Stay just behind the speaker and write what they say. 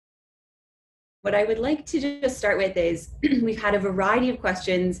What I would like to just start with is we've had a variety of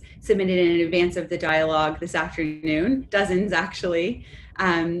questions submitted in advance of the dialogue this afternoon, dozens actually.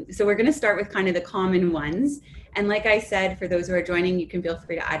 So we're going to start with kind of the common ones. And like I said, for those who are joining, you can feel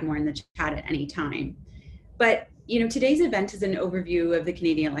free to add more in the chat at any time. But today's event is an overview of the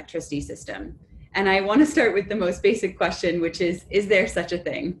Canadian electricity system. And I want to start with the most basic question, which is there such a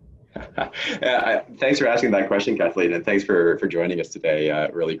thing? Thanks for asking that question, Kathleen, and thanks for joining us today.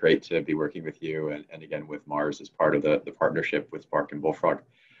 Really great to be working with you and again with Mars as part of the partnership with Spark and Bullfrog.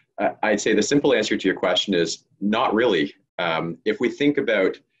 I'd say the simple answer to your question is not really. If we think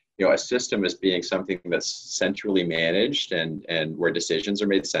about a system as being something that's centrally managed and where decisions are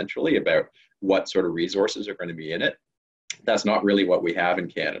made centrally about what sort of resources are going to be in it, that's not really what we have in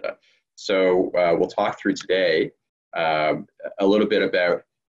Canada. So we'll talk through today a little bit about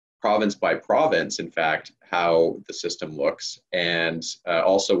province by province, in fact, how the system looks and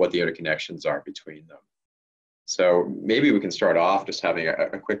also what the interconnections are between them. So maybe we can start off just having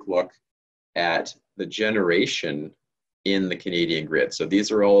a quick look at the generation in the Canadian grid. So these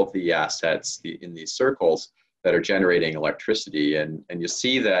are all of the assets in these circles that are generating electricity. And you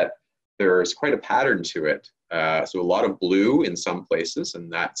see that there's quite a pattern to it. So a lot of blue in some places,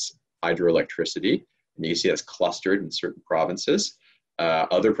 and that's hydroelectricity. And you see that's clustered in certain provinces.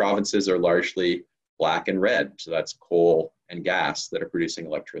 Other provinces are largely black and red. So that's coal and gas that are producing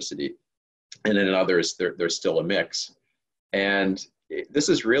electricity. And then in others, there's still a mix. And this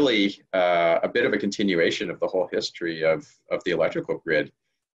is really a bit of a continuation of the whole history of the electrical grid.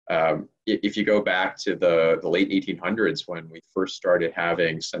 If you go back to the late 1800s, when we first started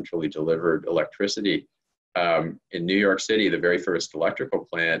having centrally delivered electricity, in New York City, the very first electrical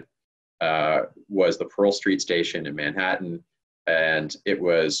plant was the Pearl Street Station in Manhattan, and it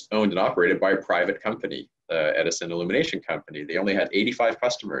was owned and operated by a private company, the Edison Illumination Company. They only had 85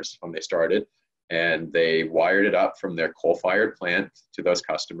 customers when they started, and they wired it up from their coal-fired plant to those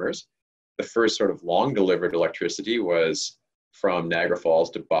customers. The first sort of long-delivered electricity was from Niagara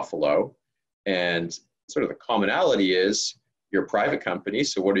Falls to Buffalo, and sort of the commonality is you're a private company,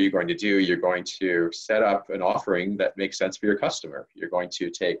 so what are you going to do? You're going to set up an offering that makes sense for your customer. You're going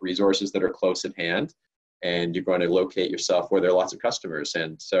to take resources that are close at hand, and you're going to locate yourself where there are lots of customers.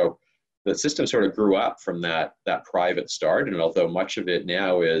 And so the system sort of grew up from that private start. And although much of it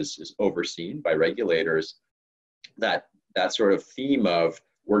now is overseen by regulators, that sort of theme of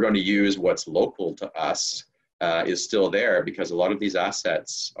we're going to use what's local to us is still there, because a lot of these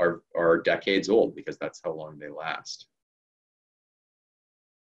assets are decades old, because that's how long they last.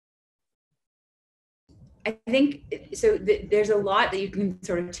 I think so. There's a lot that you can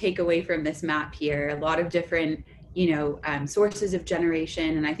sort of take away from this map here. A lot of different, sources of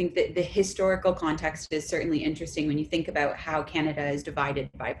generation, and I think that the historical context is certainly interesting when you think about how Canada is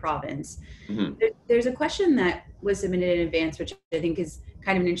divided by province. Mm-hmm. There's a question that was submitted in advance, which I think is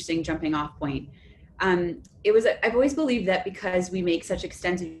kind of an interesting jumping off point. I've always believed that because we make such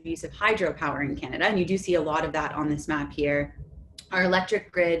extensive use of hydropower in Canada, and you do see a lot of that on this map here, our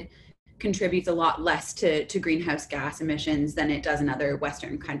electric grid contributes a lot less to greenhouse gas emissions than it does in other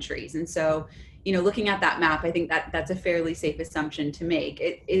Western countries. And so, looking at that map, I think that's a fairly safe assumption to make.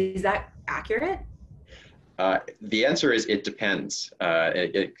 Is that accurate? The answer is it depends.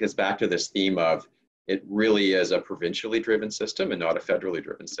 It gets back to this theme of it really is a provincially driven system and not a federally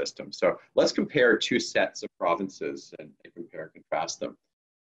driven system. So let's compare two sets of provinces and compare and contrast them.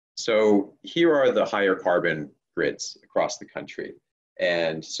 So here are the higher carbon grids across the country.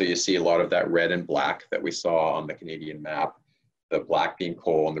 And so you see a lot of that red and black that we saw on the Canadian map, the black being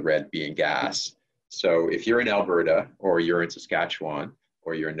coal and the red being gas. So if you're in Alberta, or you're in Saskatchewan,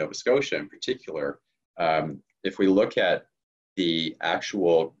 or you're in Nova Scotia in particular, if we look at the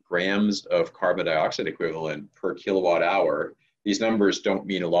actual grams of carbon dioxide equivalent per kilowatt hour, these numbers don't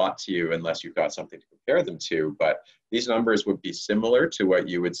mean a lot to you unless you've got something to compare them to, but these numbers would be similar to what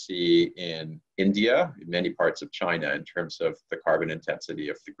you would see in India, in many parts of China, in terms of the carbon intensity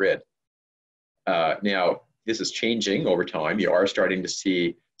of the grid. Now, this is changing over time. You are starting to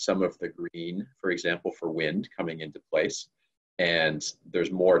see some of the green, for example, for wind coming into place, and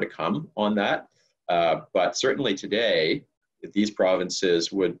there's more to come on that. But certainly today, these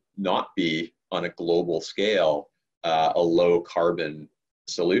provinces would not be on a global scale a low carbon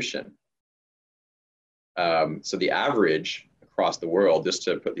solution. So the average across the world, just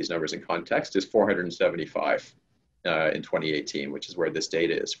to put these numbers in context, is 475 in 2018, which is where this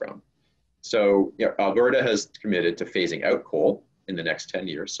data is from. So Alberta has committed to phasing out coal in the next 10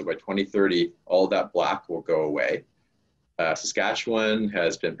 years. So by 2030, all of that black will go away. Saskatchewan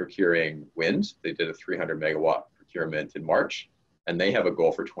has been procuring wind. They did a 300 megawatt procurement in March. and they have a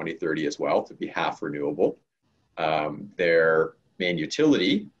goal for 2030 as well to be half renewable. Their main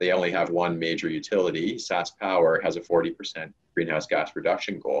utility, they only have one major utility, SAS Power, has a 40% greenhouse gas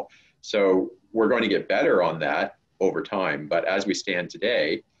reduction goal. So we're going to get better on that over time, but as we stand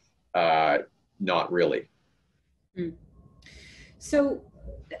today, not really. So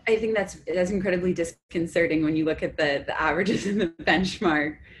I think that's incredibly disconcerting when you look at the averages and the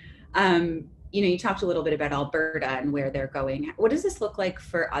benchmark. You talked a little bit about Alberta and where they're going. What does this look like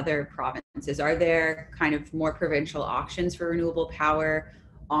for other provinces? Are there kind of more provincial auctions for renewable power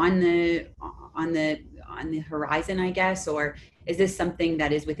on the horizon, I guess, or is this something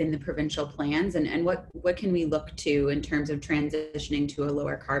that is within the provincial plans? And what can we look to in terms of transitioning to a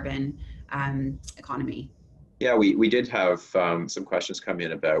lower carbon economy? Yeah, we did have some questions come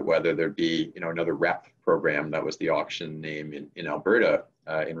in about whether there'd be another REP program. That was the auction name in Alberta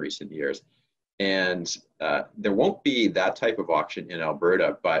in recent years. And there won't be that type of auction in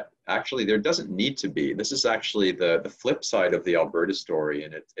Alberta, but actually there doesn't need to be. This is actually the flip side of the Alberta story,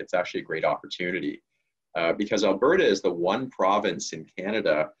 and it's actually a great opportunity because Alberta is the one province in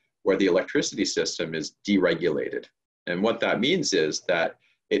Canada where the electricity system is deregulated. And what that means is that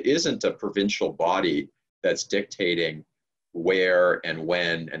it isn't a provincial body that's dictating where and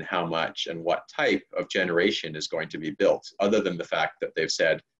when and how much and what type of generation is going to be built, other than the fact that they've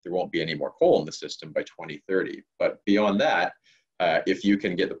said there won't be any more coal in the system by 2030. But beyond that, if you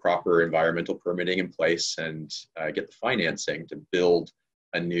can get the proper environmental permitting in place and get the financing to build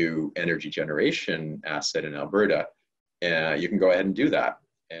a new energy generation asset in Alberta, you can go ahead and do that.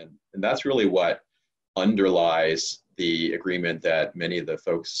 And that's really what underlies the agreement that many of the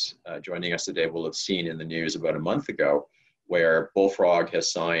folks joining us today will have seen in the news about a month ago, where Bullfrog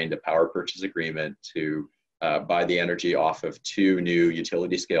has signed a power purchase agreement to buy the energy off of 2 new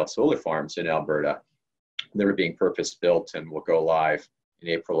utility scale solar farms in Alberta. They're being purpose built and will go live in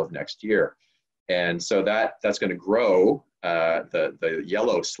April of next year. And so that's going to grow the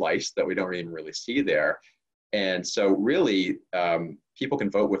yellow slice that we don't even really see there. And so really, people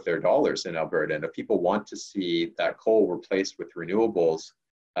can vote with their dollars in Alberta. And if people want to see that coal replaced with renewables,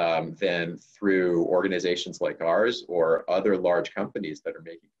 then through organizations like ours or other large companies that are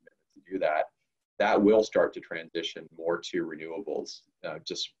making commitments to do that, that will start to transition more to renewables,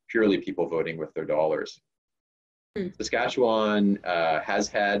 just purely people voting with their dollars. Saskatchewan has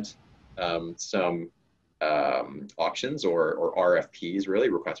had some auctions or RFPs, really,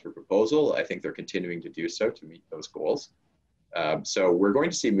 requests for proposal. I think they're continuing to do so to meet those goals. So we're going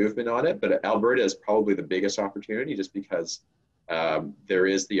to see movement on it, but Alberta is probably the biggest opportunity just because there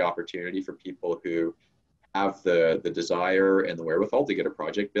is the opportunity for people who have the desire and the wherewithal to get a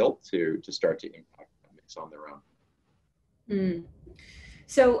project built to start to impact that mix on their own.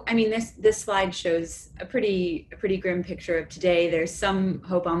 So, I mean, this slide shows a pretty grim picture of today. There's some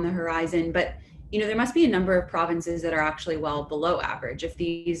hope on the horizon, but there must be a number of provinces that are actually well below average. If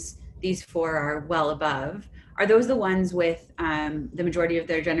these 4 are well above, are those the ones with the majority of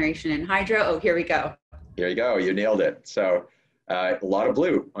their generation in hydro? Oh, here we go. Here you go. You nailed it. So a lot of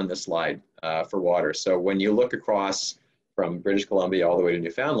blue on this slide for water. So when you look across from British Columbia all the way to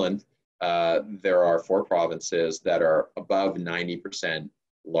Newfoundland, there are 4 provinces that are above 90%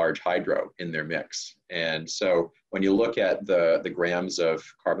 large hydro in their mix. And so when you look at the grams of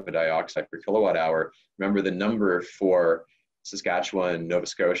carbon dioxide per kilowatt hour, remember the number for Saskatchewan, Nova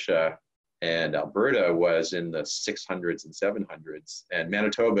Scotia, and Alberta was in the 600s and 700s, and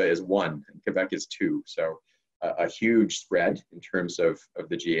Manitoba is 1, and Quebec is 2. So a huge spread in terms of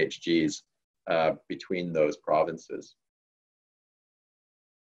the GHGs between those provinces.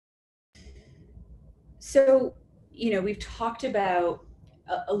 So, we've talked about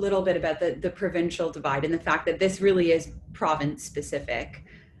a little bit about the provincial divide and the fact that this really is province specific.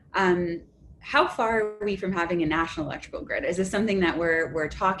 How far are we from having a national electrical grid? Is this something that we're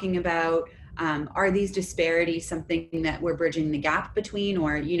talking about? Are these disparities something that we're bridging the gap between,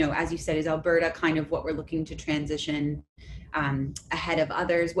 or, as you said, is Alberta kind of what we're looking to transition ahead of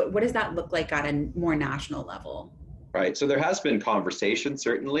others? What does that look like at a more national level? Right. So there has been conversation,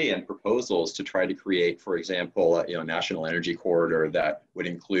 certainly, and proposals to try to create, for example, a national energy corridor that would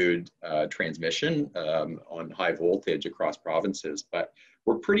include transmission on high voltage across provinces. But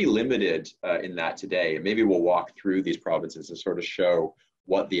we're pretty limited in that today. And maybe we'll walk through these provinces and sort of show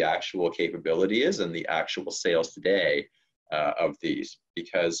what the actual capability is and the actual sales today of these.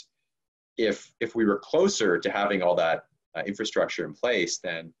 Because if we were closer to having all that infrastructure in place,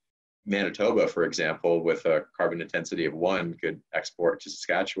 then Manitoba, for example, with a carbon intensity of 1, could export to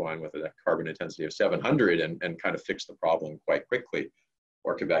Saskatchewan with a carbon intensity of 700 and kind of fix the problem quite quickly.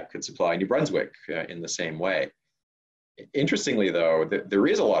 Or Quebec could supply New Brunswick in the same way. Interestingly, though, there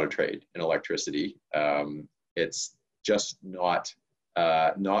is a lot of trade in electricity. It's just not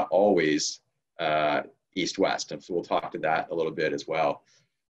always east-west, and so we'll talk to that a little bit as well.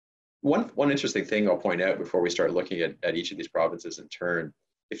 One interesting thing I'll point out before we start looking at each of these provinces in turn,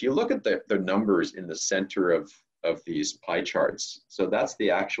 if you look at the numbers in the center of these pie charts, so that's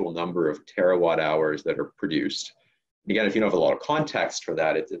the actual number of terawatt hours that are produced. Again, if you don't have a lot of context for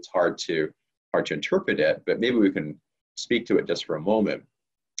that, it's hard to interpret it, but maybe we can speak to it just for a moment.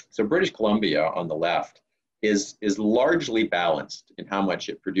 So British Columbia on the left is largely balanced in how much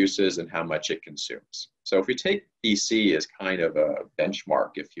it produces and how much it consumes. So if we take BC as kind of a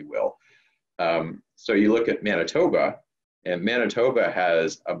benchmark, if you will, so you look at Manitoba, and Manitoba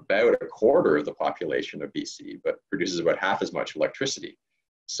has about a quarter of the population of BC, but produces about half as much electricity.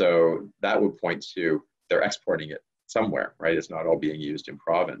 So that would point to they're exporting it somewhere, right? It's not all being used in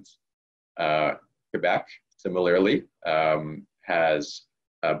province. Quebec, similarly, has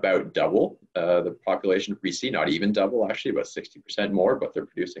about double the population of BC, not even double, actually, about 60% more, but they're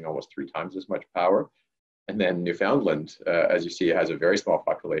producing almost 3 times as much power. And then Newfoundland, as you see, has a very small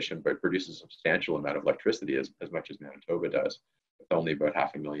population, but produces a substantial amount of electricity, as much as Manitoba does, with only about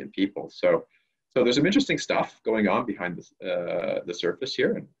 500,000 people. So there's some interesting stuff going on behind the surface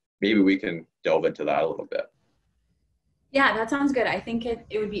here, and maybe we can delve into that a little bit. Yeah, that sounds good. I think it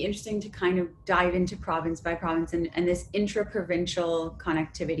would be interesting to kind of dive into province by province, and this intra-provincial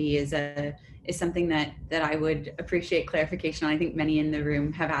connectivity is something that I would appreciate clarification on. I think many in the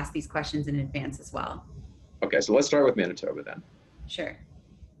room have asked these questions in advance as well. Okay, so let's start with Manitoba then. Sure.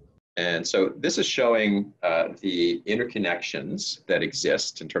 And so this is showing the interconnections that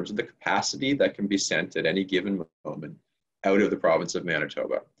exist in terms of the capacity that can be sent at any given moment out of the province of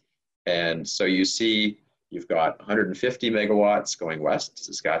Manitoba. And so you see you've got 150 megawatts going west to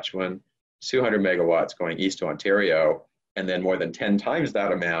Saskatchewan, 200 megawatts going east to Ontario, and then more than 10 times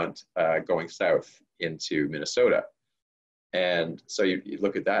that amount going south into Minnesota. And so you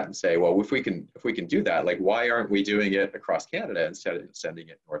look at that and say, well, if we can do that, like, why aren't we doing it across Canada instead of sending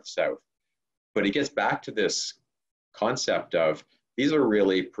it north-south? But it gets back to this concept of these are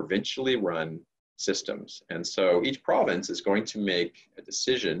really provincially run systems. And so each province is going to make a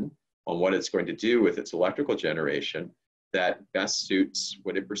decision on what it's going to do with its electrical generation that best suits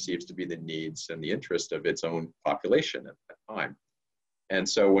what it perceives to be the needs and the interest of its own population at that time. And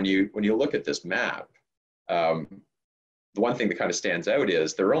so when you look at this map, the one thing that kind of stands out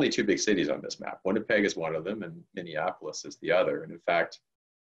is there are only 2 big cities on this map. Winnipeg is one of them, and Minneapolis is the other. And in fact,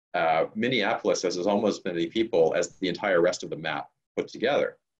 Minneapolis has almost as many people as the entire rest of the map put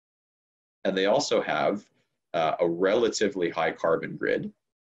together. And they also have a relatively high carbon grid,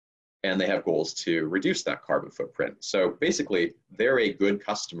 and they have goals to reduce that carbon footprint. So basically, they're a good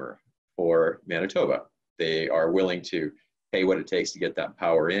customer for Manitoba. They are willing to pay what it takes to get that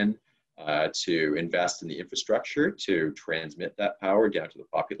power in, to invest in the infrastructure to transmit that power down to the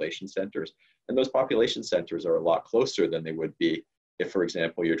population centers. And those population centers are a lot closer than they would be if, for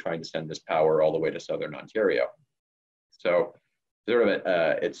example, you're trying to send this power all the way to Southern Ontario. So sort of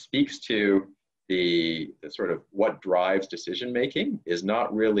it speaks to the sort of what drives decision-making is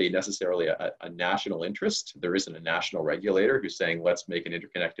not really necessarily a national interest. There isn't a national regulator who's saying, let's make an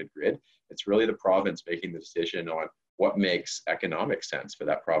interconnected grid. It's really the province making the decision on what makes economic sense for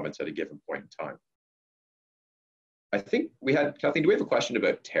that province at a given point in time. I think we had, Kathleen, do we have a question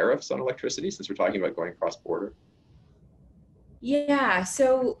about tariffs on electricity since we're talking about going cross-border? Yeah,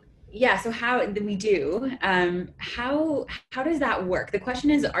 so how we do, how does that work? The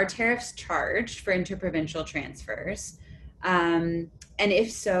question is, are tariffs charged for interprovincial transfers? And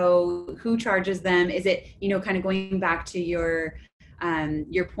if so, who charges them? Is it, kind of going back to your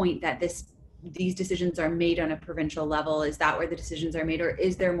point that these decisions are made on a provincial level? Is that where the decisions are made, or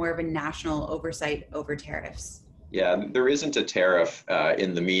is there more of a national oversight over tariffs? Yeah, there isn't a tariff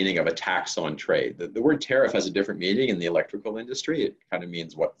in the meaning of a tax on trade. The word tariff has a different meaning in the electrical industry. It kind of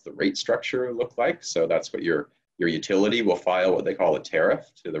means what the rate structure look like. So that's what your utility will file what they call a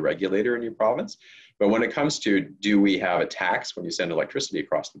tariff to the regulator in your province. But when it comes to, do we have a tax when you send electricity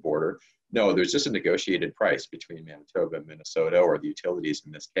across the border? No, there's just a negotiated price between Manitoba and Minnesota, or the utilities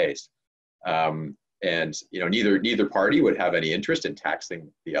in this case. And neither party would have any interest in taxing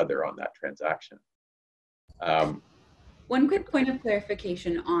the other on that transaction. One quick point of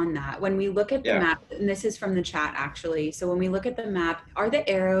clarification on that. When we look at the map, and this is from the chat actually, so when we look at the map, are the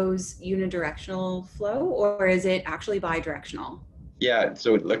arrows unidirectional flow, or is it actually bidirectional? Yeah,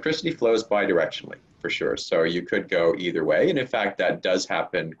 so electricity flows bidirectionally for sure. So you could go either way. And in fact, that does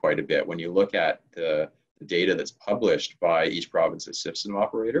happen quite a bit. When you look at the the data that's published by each province's system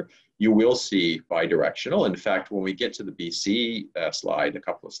operator, you will see bidirectional. In fact, when we get to the BC slide, a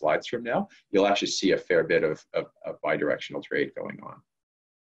couple of slides from now, you'll actually see a fair bit of bidirectional trade going on.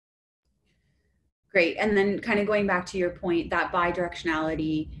 Great. And then kind of going back to your point, that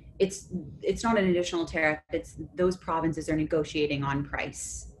bidirectionality, it's not an additional tariff, it's those provinces are negotiating on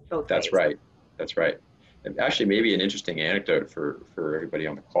price both That's ways. right. That's right. And actually, maybe an interesting anecdote for everybody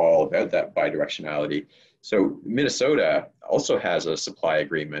on the call about that bidirectionality. So Minnesota also has a supply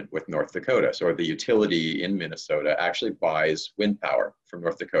agreement with North Dakota. So the utility in Minnesota actually buys wind power from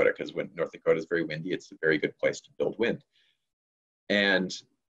North Dakota, because when North Dakota is very windy, it's a very good place to build wind. And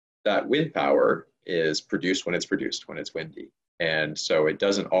that wind power is produced when it's windy. And so it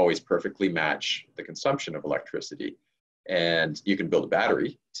doesn't always perfectly match the consumption of electricity. And you can build a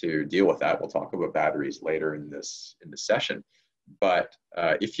battery to deal with that. We'll talk about batteries later in this session. But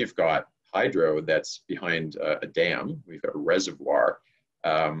if you've got hydro that's behind a dam, we've got a reservoir,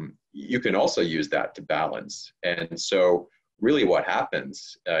 you can also use that to balance. And so really what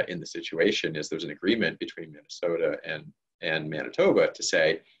happens in the situation is there's an agreement between Minnesota and Manitoba to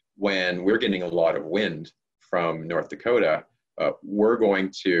say, when we're getting a lot of wind from North Dakota, we're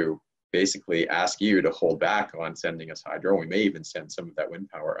going to basically ask you to hold back on sending us hydro. We may even send some of that wind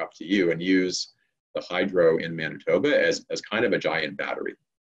power up to you and use the hydro in Manitoba as kind of a giant battery.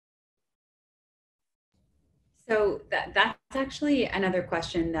 So that's actually another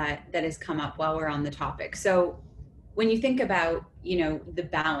question that has come up while we're on the topic. So when you think about, the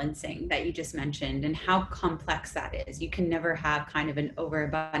balancing that you just mentioned and how complex that is, you can never have kind of an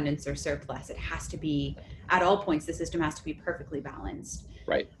overabundance or surplus. It has to be, at all points, the system has to be perfectly balanced.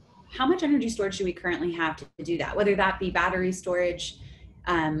 Right. How much energy storage do we currently have to do that? Whether that be battery storage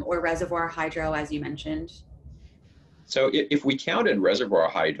or reservoir hydro, as you mentioned? So if we counted reservoir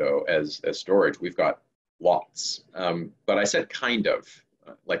hydro as storage, we've got lots. But I said kind of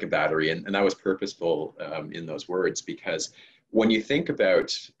like a battery, and that was purposeful in those words, because when you think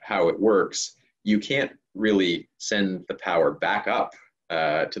about how it works, you can't really send the power back up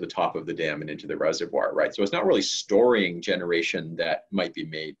to the top of the dam and into the reservoir, right? So it's not really storing generation that might be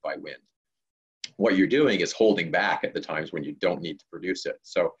made by wind. What you're doing is holding back at the times when you don't need to produce it.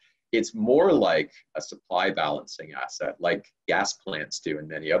 So it's more like a supply balancing asset, like gas plants do in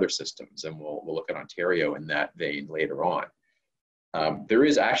many other systems, and we'll look at Ontario in that vein later on. There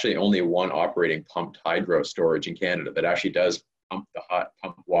is actually only one operating pumped hydro storage in Canada that actually does pump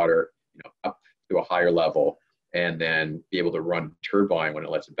water, up to a higher level, and then be able to run turbine when it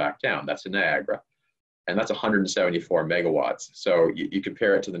lets it back down. That's in Niagara, and that's 174 megawatts. So you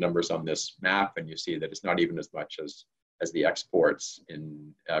compare it to the numbers on this map, and you see that it's not even as much as the exports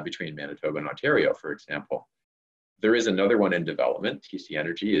in between Manitoba and Ontario, for example. There is another one in development. TC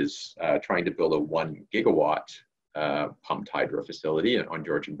Energy is trying to build a 1 gigawatt pumped hydro facility on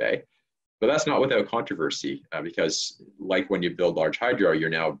Georgian Bay. But that's not without controversy, because like when you build large hydro, you're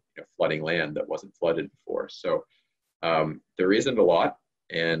now flooding land that wasn't flooded before. So there isn't a lot,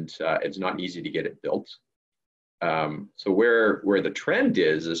 and it's not easy to get it built. So where the trend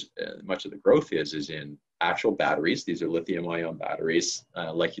is much of the growth is in actual batteries. These are lithium-ion batteries,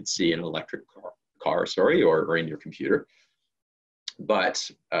 like you'd see in an electric car, or in your computer. But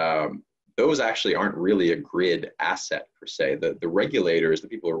those actually aren't really a grid asset per se. The regulators, the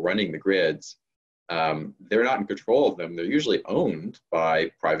people who are running the grids, they're not in control of them. They're usually owned by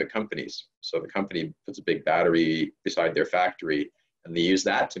private companies. So the company puts a big battery beside their factory, and they use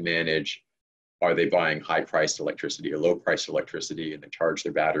that to manage, are they buying high-priced electricity or low-priced electricity, and they charge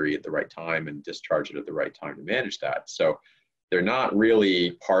their battery at the right time and discharge it at the right time to manage that. So they're not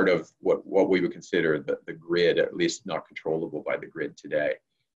really part of what we would consider the grid, at least not controllable by the grid today.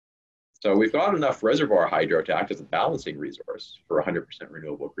 So we've got enough reservoir hydro to act as a balancing resource for a 100%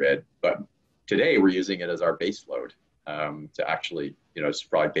 renewable grid, but today we're using it as our base load to actually,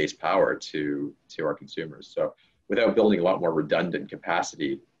 provide base power to our consumers. So without building a lot more redundant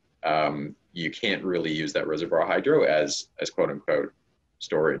capacity, you can't really use that reservoir hydro as quote unquote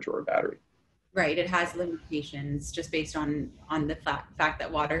storage or a battery. Right, it has limitations just based on the fact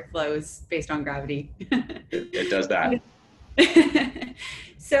that water flows based on gravity. It does that.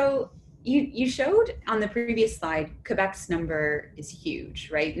 So you showed on the previous slide, Quebec's number is huge,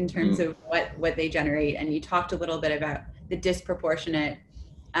 right, in terms of what they generate, and you talked a little bit about the disproportionate.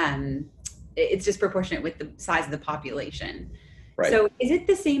 It's disproportionate with the size of the population. Right. So is it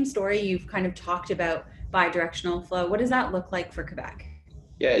the same story you've kind of talked about, bidirectional flow? What does that look like for Quebec?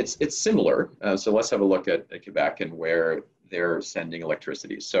 Yeah, it's similar. So let's have a look at Quebec and where they're sending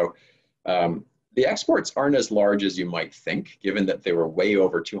electricity. So The exports aren't as large as you might think, given that they were way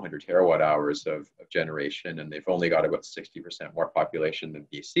over 200 terawatt hours of generation, and they've only got about 60% more population than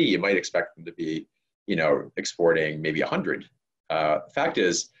BC. You might expect them to be, exporting maybe 100. Fact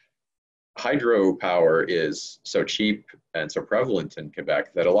is, hydropower is so cheap and so prevalent in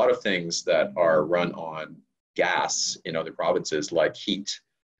Quebec that a lot of things that are run on gas in other provinces, like heat,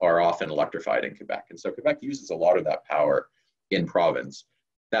 are often electrified in Quebec. And so Quebec uses a lot of that power in province.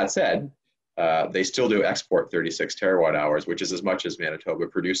 That said, they still do export 36 terawatt hours, which is as much as Manitoba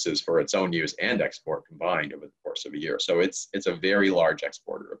produces for its own use and export combined over the course of a year. So it's a very large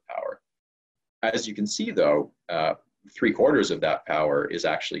exporter of power. As you can see, though, 3/4 of that power is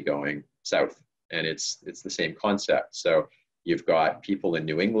actually going south, and it's the same concept. So you've got people in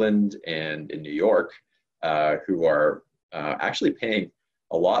New England and in New York who are actually paying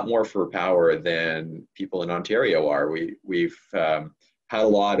a lot more for power than people in Ontario are. We've had a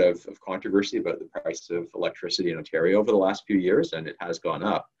lot of controversy about the price of electricity in Ontario over the last few years, and it has gone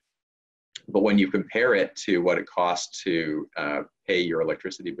up. But when you compare it to what it costs to pay your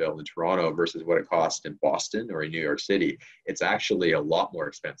electricity bill in Toronto versus what it costs in Boston or in New York City, it's actually a lot more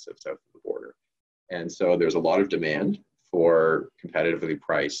expensive south of the border. And so there's a lot of demand for competitively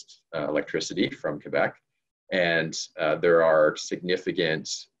priced electricity from Quebec. And there are significant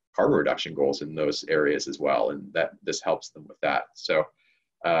carbon reduction goals in those areas as well. And that this helps them with that. So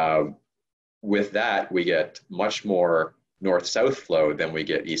with that, we get much more north-south flow than we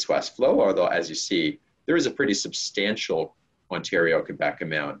get east-west flow, although as you see, there is a pretty substantial Ontario-Quebec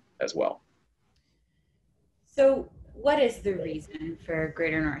amount as well. So what is the reason for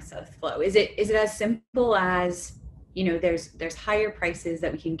greater north-south flow? Is it as simple as, there's higher prices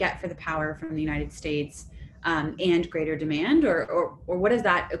that we can get for the power from the United States and greater demand, or what does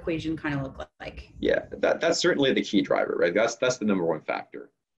that equation kind of look like? Yeah, that's certainly the key driver, right? That's the number one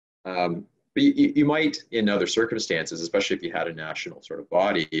factor. But you might, in other circumstances, especially if you had a national sort of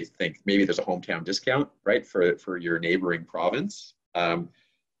body, think maybe there's a hometown discount, right, for your neighboring province.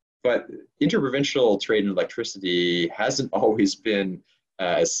 But interprovincial trade in electricity hasn't always been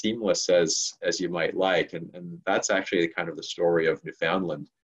as seamless as you might like, and that's actually kind of the story of Newfoundland.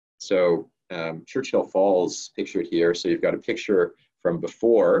 So Churchill Falls pictured here. So you've got a picture from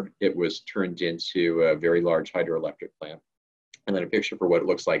before it was turned into a very large hydroelectric plant, and then a picture for what it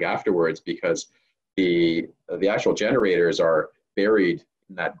looks like afterwards, because the actual generators are buried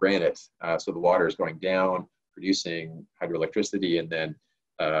in that granite. So the water is going down, producing hydroelectricity, and then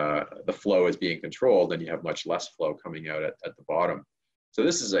the flow is being controlled, and you have much less flow coming out at the bottom. So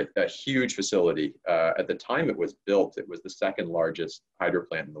this is a huge facility. At the time it was built, it was the second largest hydro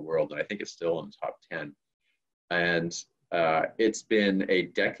plant in the world, and I think it's still in the top 10. And it's been a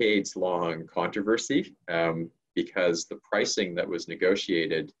decades-long controversy because the pricing that was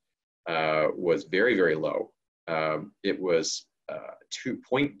negotiated was very, very low. It was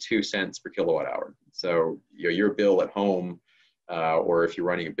 2.2 cents per kilowatt hour. So your bill at home, or if you're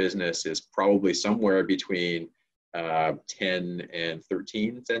running a business, is probably somewhere between 10 and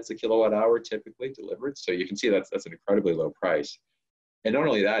 13 cents a kilowatt hour typically delivered. So you can see that's an incredibly low price. And not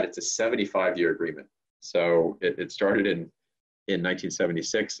only that, it's a 75-year agreement. So it started in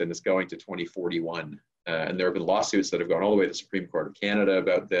 1976 and it's going to 2041. And there have been lawsuits that have gone all the way to the Supreme Court of Canada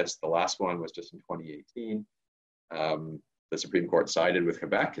about this. The last one was just in 2018. The Supreme Court sided with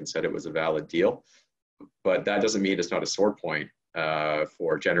Quebec and said it was a valid deal. But that doesn't mean it's not a sore point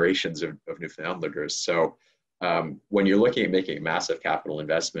for generations of Newfoundlanders. So when you're looking at making a massive capital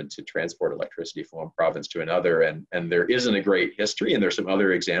investment to transport electricity from one province to another, and there isn't a great history, and there's some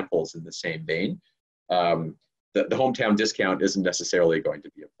other examples in the same vein, the hometown discount isn't necessarily going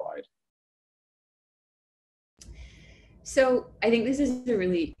to be applied. So I think this is a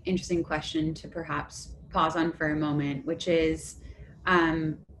really interesting question to perhaps pause on for a moment, which is,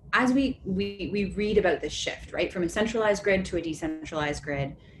 as we read about this shift, right, from a centralized grid to a decentralized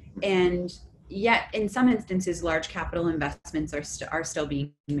grid, and yet in some instances, large capital investments are still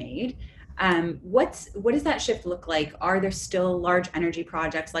being made. What does that shift look like? Are there still large energy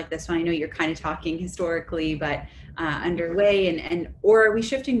projects like this one? I know you're kind of talking historically, but underway, and or are we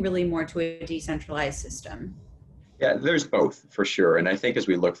shifting really more to a decentralized system? Yeah, there's both for sure. And I think as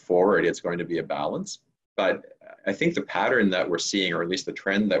we look forward, it's going to be a balance. But I think the pattern that we're seeing, or at least the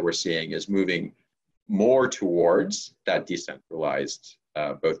trend that we're seeing, is moving more towards that decentralized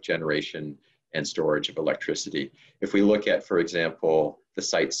both generation and storage of electricity. If we look at, for example, the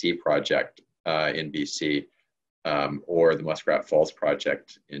Site C project in BC or the Muskrat Falls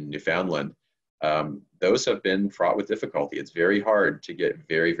project in Newfoundland, those have been fraught with difficulty. It's very hard to get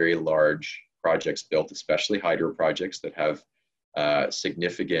very, very large projects built, especially hydro projects that have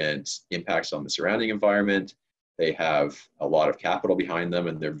significant impacts on the surrounding environment. They have a lot of capital behind them,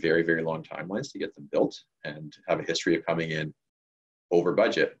 and they're very, very long timelines to get them built, and have a history of coming in over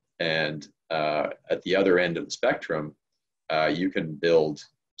budget. And at the other end of the spectrum, you can build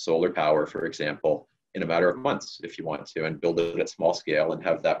solar power, for example, in a matter of months if you want to, and build it at small scale and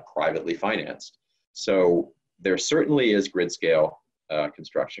have that privately financed. So there certainly is grid scale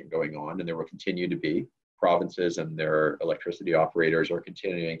construction going on, and there will continue to be. Provinces and their electricity operators are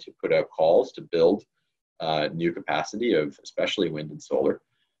continuing to put out calls to build new capacity of especially wind and solar.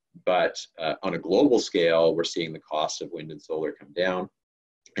 But on a global scale, we're seeing the costs of wind and solar come down,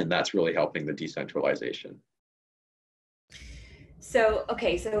 and that's really helping the decentralization. So,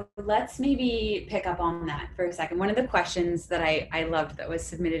 okay, so let's maybe pick up on that for a second. One of the questions that I loved that was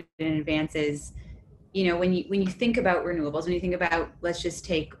submitted in advance is, you know, when you think about renewables, when you think about, let's just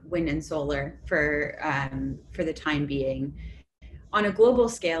take wind and solar for the time being, on a global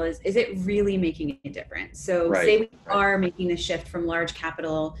scale, is it really making a difference? So say we are making the shift from large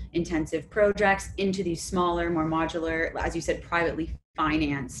capital intensive projects into these smaller, more modular, as you said, privately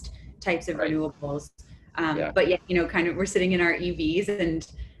financed types of renewables. But yet, you know, kind of we're sitting in our EVs and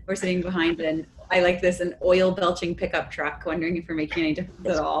we're sitting behind an, I like this, an oil belching pickup truck, wondering if we're making any difference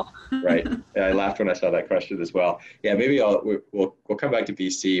at all. Right. Yeah, I laughed when I saw that question as well. Yeah, maybe we'll come back to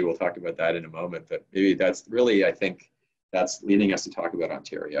BC. We'll talk about that in a moment, but maybe that's really, I think, that's leading us to talk about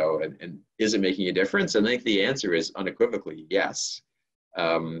Ontario, and is it making a difference? And I think the answer is unequivocally yes.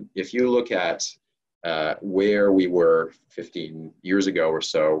 If you look at where we were 15 years ago or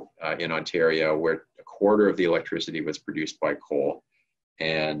so in Ontario, where a quarter of the electricity was produced by coal.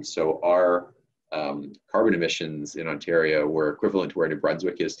 And so our carbon emissions in Ontario were equivalent to where New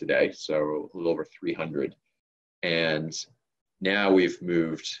Brunswick is today, so a little over 300. And now we've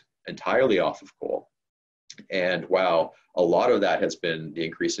moved entirely off of coal. And while a lot of that has been the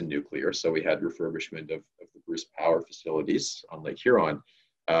increase in nuclear, so we had refurbishment of the Bruce Power facilities on Lake Huron,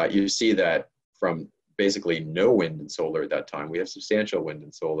 you see that from basically no wind and solar at that time, we have substantial wind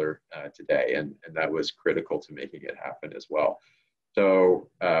and solar today, and that was critical to making it happen as well. So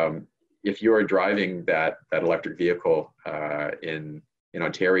if you are driving that electric vehicle in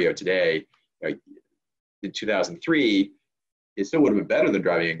Ontario today, in 2003, it still would have been better than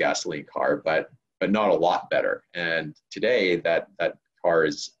driving a gasoline car, but not a lot better. And today that car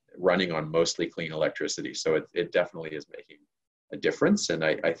is running on mostly clean electricity. So it definitely is making a difference. And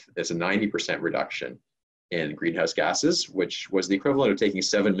it's a 90% reduction in greenhouse gases, which was the equivalent of taking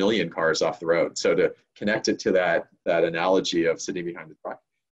 7 million cars off the road. So to connect it to that analogy of sitting behind the truck,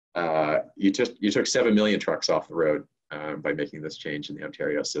 you took 7 million trucks off the road by making this change in the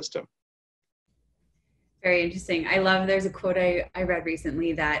Ontario system. Very interesting. I love, there's a quote I read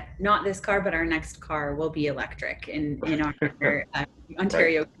recently that not this car, but our next car will be electric in our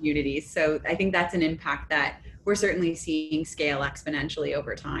Ontario communities. So I think that's an impact that we're certainly seeing scale exponentially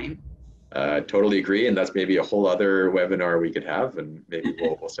over time. Totally agree. And that's maybe a whole other webinar we could have, and maybe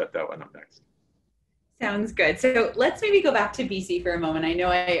we'll set that one up next. Sounds good. So let's maybe go back to BC for a moment. I know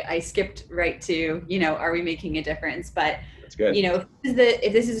I skipped right to, you know, are we making a difference? But good. You know,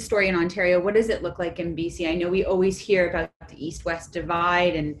 if this is a story in Ontario, what does it look like in BC? I know we always hear about the East-West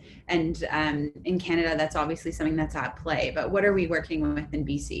divide, and in Canada, that's obviously something that's at play. But what are we working with in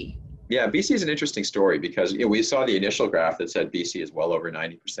BC? Yeah, BC is an interesting story because, you know, we saw the initial graph that said BC is well over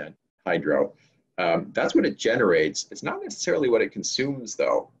 90% hydro. That's what it generates. It's not necessarily what it consumes,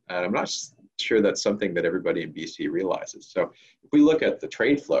 though. And I'm not sure that's something that everybody in BC realizes. So if we look at the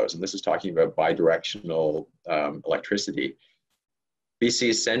trade flows, and this is talking about bidirectional electricity, BC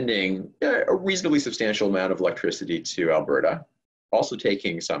is sending a reasonably substantial amount of electricity to Alberta, also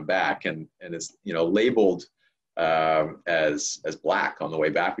taking some back, and it's, you know, labeled as black on the way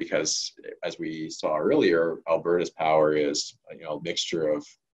back because, as we saw earlier, Alberta's power is, you know, a mixture of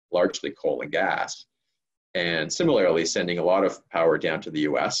largely coal and gas. And similarly, sending a lot of power down to the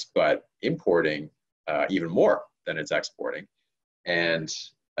US, but importing even more than it's exporting. And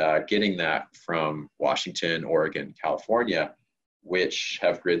getting that from Washington, Oregon, California, which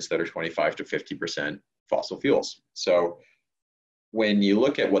have grids that are 25 to 50% fossil fuels. So when you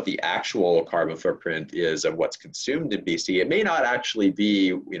look at what the actual carbon footprint is of what's consumed in BC, it may not actually be,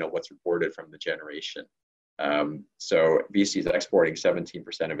 you know, what's reported from the generation. So BC is exporting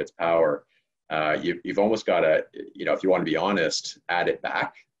 17% of its power. You've almost got to, you know, if you want to be honest, add it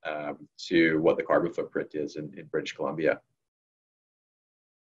back to what the carbon footprint is in British Columbia.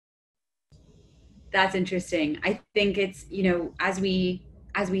 That's interesting. I think it's, you know, as we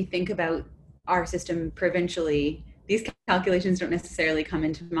think about our system provincially, these calculations don't necessarily come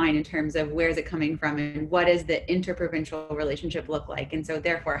into mind in terms of where is it coming from and what does the interprovincial relationship look like. And so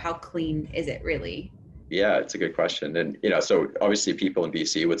therefore, how clean is it really? Yeah, it's a good question. And, so obviously people in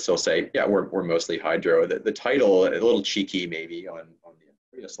BC would still say, yeah, we're mostly hydro. The title, a little cheeky maybe on the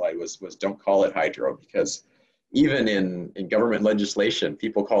previous slide was don't call it hydro, because even in government legislation,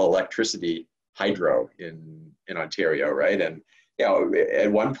 people call electricity hydro in Ontario, right? And,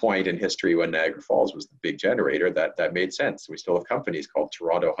 at one point in history when Niagara Falls was the big generator, that made sense. We still have companies called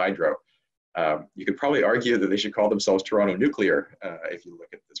Toronto Hydro. You could probably argue that they should call themselves Toronto Nuclear if you look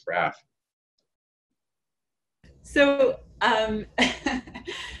at this graph. So,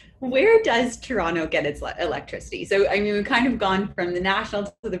 where does Toronto get its electricity? So, I mean, we've kind of gone from the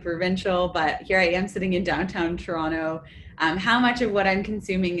national to the provincial, but here I am sitting in downtown Toronto. How much of what I'm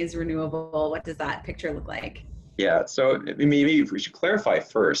consuming is renewable? What does that picture look like? Yeah, so maybe we should clarify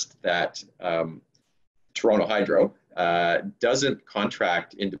first that Toronto Hydro doesn't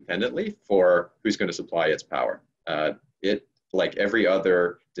contract independently for who's going to supply its power. It, like every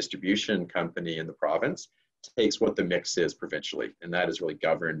other distribution company in the province, takes what the mix is provincially, and that is really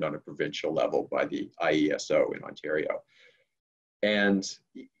governed on a provincial level by the IESO in Ontario. And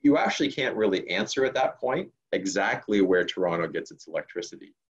you actually can't really answer at that point exactly where Toronto gets its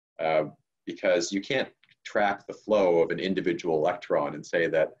electricity, because you can't track the flow of an individual electron and say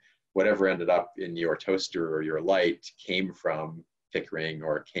that whatever ended up in your toaster or your light came from Pickering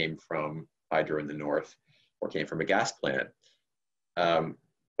or came from hydro in the north or came from a gas plant.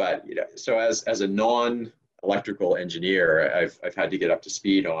 But so as a non-electrical engineer, I've had to get up to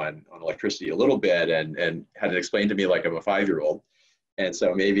speed on electricity a little bit and had it explained to me like I'm a 5-year-old. And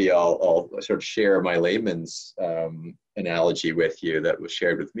so maybe I'll sort of share my layman's analogy with you that was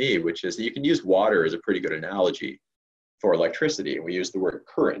shared with me, which is that you can use water as a pretty good analogy for electricity. And we use the word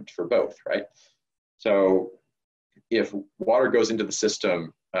current for both, right? So if water goes into the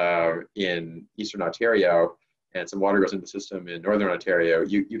system in Eastern Ontario and some water goes into the system in Northern Ontario,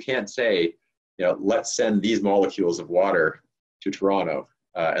 you can't say, let's send these molecules of water to Toronto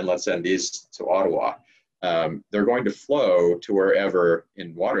and let's send these to Ottawa. They're going to flow to wherever,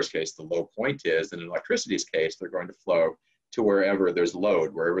 in water's case, the low point is, and in electricity's case, they're going to flow to wherever there's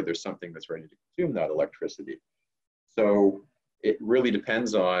load, wherever there's something that's ready to consume that electricity. So it really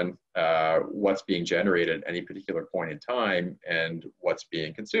depends on what's being generated at any particular point in time and what's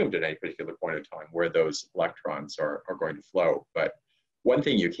being consumed at any particular point in time, where those electrons are going to flow. But one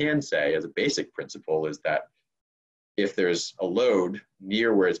thing you can say as a basic principle is that if there's a load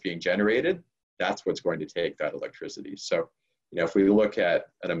near where it's being generated, that's what's going to take that electricity. So, if we look at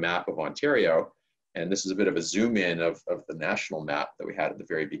a map of Ontario, and this is a bit of a zoom in of the national map that we had at the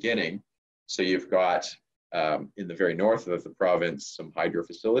very beginning. So you've got in the very north of the province some hydro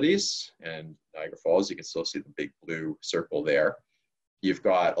facilities, and Niagara Falls, you can still see the big blue circle there. You've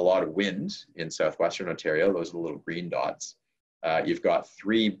got a lot of wind in southwestern Ontario, those are the little green dots. You've got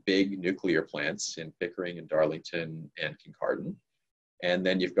 3 big nuclear plants in Pickering and Darlington and Kincardine. And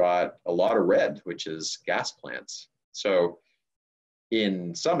then you've got a lot of red, which is gas plants. So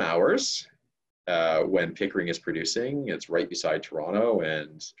in some hours, when Pickering is producing, it's right beside Toronto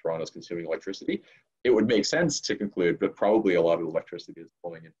and Toronto's consuming electricity. It would make sense to conclude that probably a lot of the electricity that's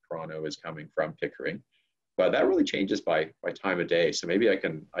flowing in Toronto is coming from Pickering. But that really changes by time of day. So maybe I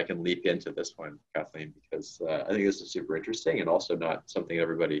can leap into this one, Kathleen, because I think this is super interesting and also not something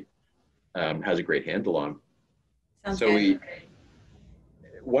everybody has a great handle on. Sounds so good.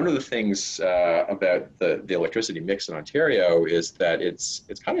 One of the things about the electricity mix in Ontario is that it's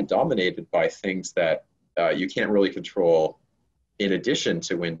kind of dominated by things that you can't really control in addition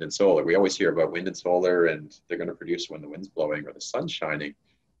to wind and solar. We always hear about wind and solar and they're going to produce when the wind's blowing or the sun's shining.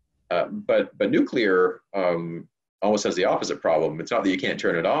 But nuclear almost has the opposite problem. It's not that you can't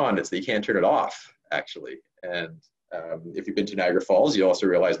turn it on, it's that you can't turn it off, actually. And if you've been to Niagara Falls, you also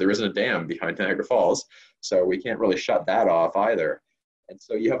realize there isn't a dam behind Niagara Falls, so we can't really shut that off either. And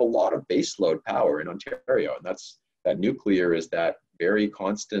so you have a lot of baseload power in Ontario, and that nuclear is that very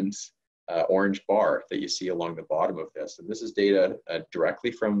constant orange bar that you see along the bottom of this. And this is data directly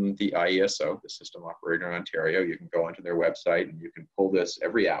from the IESO, the system operator in Ontario. You can go onto their website and you can pull this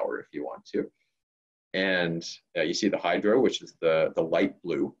every hour if you want to. And you see the hydro, which is the light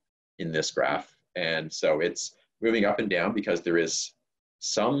blue in this graph. And so it's moving up and down because there is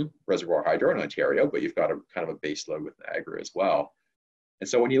some reservoir hydro in Ontario, but you've got a kind of a base load with Niagara as well. And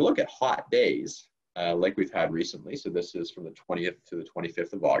so when you look at hot days, like we've had recently, so this is from the 20th to the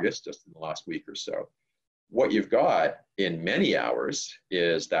 25th of August, just in the last week or so, what you've got in many hours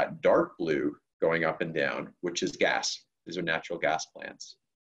is that dark blue going up and down, which is gas. These are natural gas plants,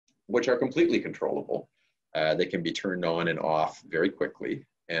 which are completely controllable. They can be turned on and off very quickly.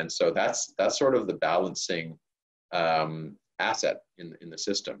 And so that's sort of the balancing asset in the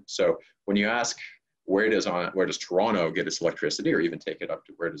system. So when you ask where does Toronto get its electricity, or even take it up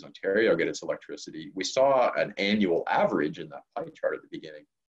to where does Ontario get its electricity, we saw an annual average in that pie chart at the beginning.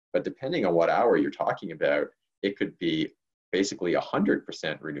 But depending on what hour you're talking about, it could be basically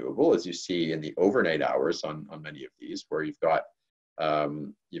 100% renewable, as you see in the overnight hours on many of these, where you've got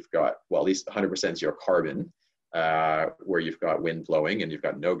well, at least 100% zero carbon, where you've got wind blowing and you've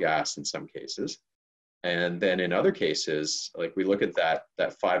got no gas in some cases. And then in other cases, like we look at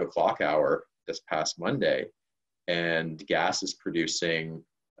that 5 o'clock hour this past Monday, and gas is producing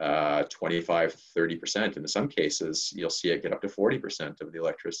 25, 30%. And in some cases, you'll see it get up to 40% of the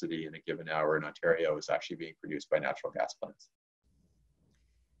electricity in a given hour in Ontario is actually being produced by natural gas plants.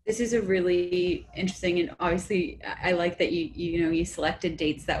 This is a really interesting, and obviously I like that you selected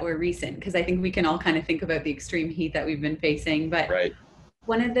dates that were recent, because I think we can all kind of think about the extreme heat that we've been facing. But right.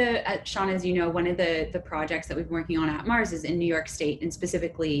 One of the, Sean, as you know, one of the projects that we've been working on at Mars is in New York State, and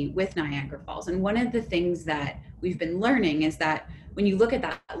specifically with Niagara Falls. And one of the things that we've been learning is that when you look at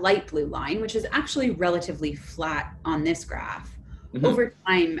that light blue line, which is actually relatively flat on this graph, over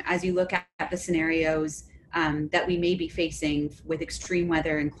time, as you look at the scenarios that we may be facing with extreme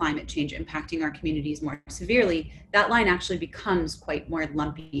weather and climate change impacting our communities more severely, that line actually becomes quite more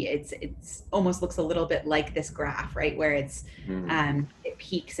lumpy. It's almost looks a little bit like this graph, right, where it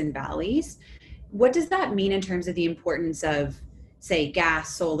peaks and valleys. What does that mean in terms of the importance of, say,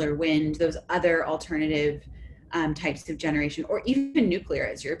 gas, solar, wind, those other alternative types of generation, or even nuclear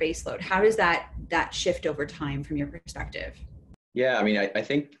as your baseload? How does that shift over time from your perspective? Yeah, I mean, I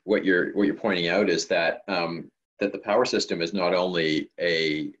think what you're pointing out is that that the power system is not only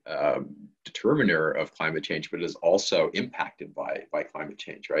a determiner of climate change, but is also impacted by climate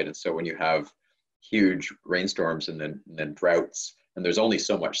change, right? And so when you have huge rainstorms and then droughts, and there's only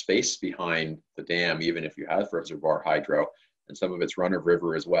so much space behind the dam, even if you have reservoir hydro, and some of it's run of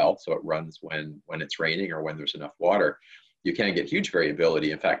river as well, so it runs when it's raining or when there's enough water. You can get huge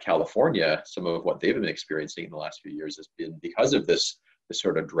variability. In fact, California, some of what they've been experiencing in the last few years has been because of this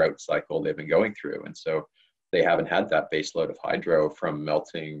sort of drought cycle they've been going through. And so they haven't had that base load of hydro from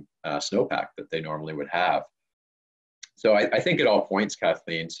melting snowpack that they normally would have. So I think it all points,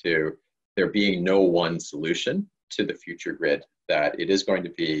 Kathleen, to there being no one solution to the future grid, that it is going to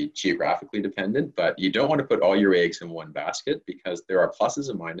be geographically dependent, but you don't want to put all your eggs in one basket, because there are pluses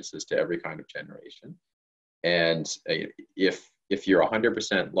and minuses to every kind of generation. And if you're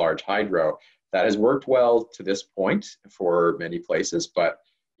 100% large hydro, that has worked well to this point for many places, but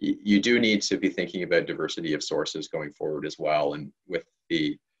you do need to be thinking about diversity of sources going forward as well. And with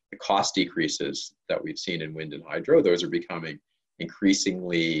the cost decreases that we've seen in wind and hydro, those are becoming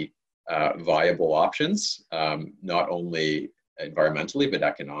increasingly viable options, not only environmentally, but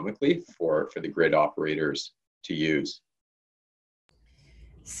economically for the grid operators to use.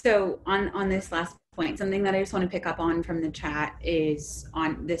 So on this last point, something that I just want to pick up on from the chat is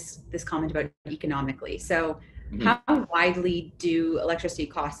on this comment about economically. So how widely do electricity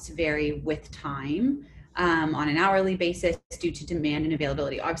costs vary with time on an hourly basis due to demand and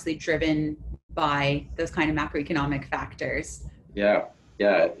availability, obviously driven by those kind of macroeconomic factors? Yeah,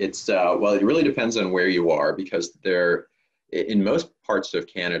 it's well, it really depends on where you are, because in most parts of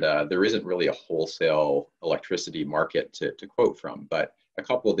Canada, there isn't really a wholesale electricity market to quote from, but a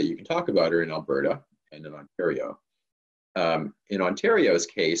couple that you can talk about are in Alberta and in Ontario. In Ontario's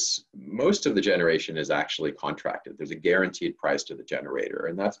case, most of the generation is actually contracted. There's a guaranteed price to the generator,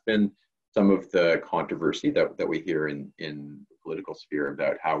 and that's been some of the controversy that we hear in the political sphere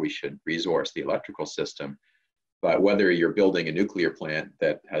about how we should resource the electrical system. But whether you're building a nuclear plant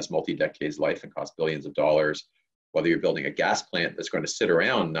that has multi-decades life and costs billions of dollars, whether you're building a gas plant that's going to sit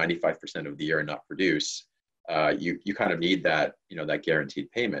around 95% of the year and not produce, you kind of need that guaranteed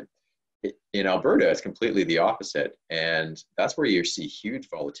payment. In Alberta, it's completely the opposite, and that's where you see huge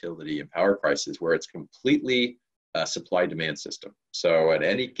volatility in power prices, where it's completely a supply-demand system. So at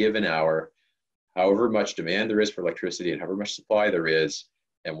any given hour, however much demand there is for electricity and however much supply there is,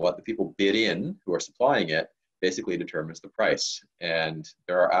 and what the people bid in who are supplying it basically determines the price. And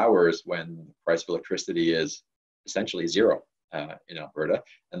there are hours when the price of electricity is essentially zero in Alberta,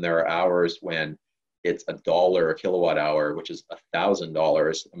 and there are hours when it's $1 a kilowatt hour, which is $1,000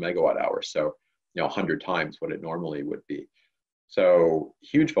 a megawatt hour. So, 100 times what it normally would be. So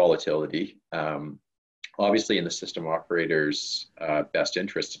huge volatility. Obviously in the system operator's best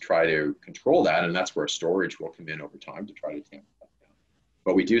interest to try to control that. And that's where storage will come in over time to try to tamp that down.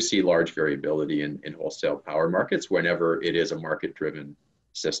 But we do see large variability in wholesale power markets whenever it is a market-driven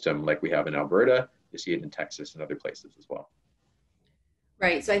system like we have in Alberta, You see it in Texas and other places as well.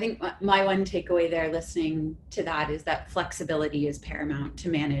 Right. So I think my one takeaway there listening to that is that flexibility is paramount to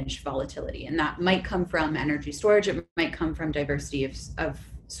manage volatility. And that might come from energy storage. It might come from diversity of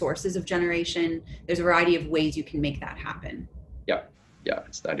sources of generation. There's a variety of ways you can make that happen. Yeah. Yeah.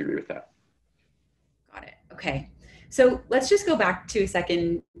 I'd agree with that. Got it. Okay. So let's just go back to a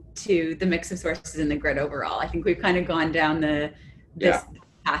second to the mix of sources in the grid overall. I think we've kind of gone down this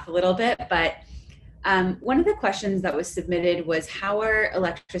path a little bit, but one of the questions that was submitted was how are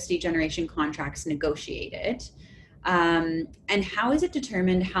electricity generation contracts negotiated? And how is it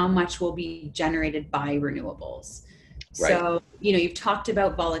determined how much will be generated by renewables? Right. So, you've talked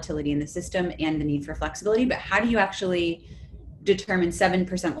about volatility in the system and the need for flexibility, but how do you actually determine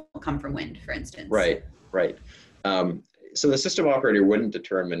 7% will come from wind, for instance? Right. So the system operator wouldn't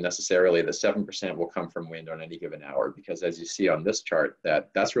determine necessarily that 7% will come from wind on any given hour, because as you see on this chart,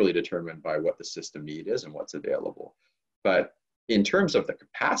 that's really determined by what the system need is and what's available. But in terms of the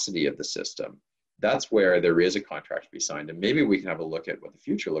capacity of the system, that's where there is a contract to be signed. And maybe we can have a look at what the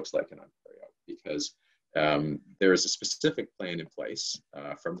future looks like in Ontario, because there is a specific plan in place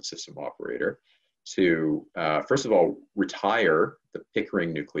from the system operator to, first of all, retire the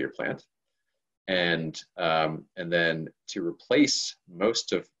Pickering nuclear plant, and then to replace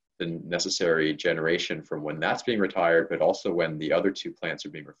most of the necessary generation from when that's being retired, but also when the other two plants are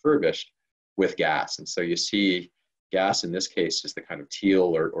being refurbished, with gas. And so you see gas in this case is the kind of teal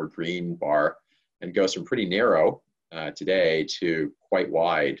or green bar, and goes from pretty narrow today to quite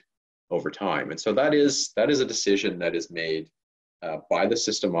wide over time. And so that is a decision that is made by the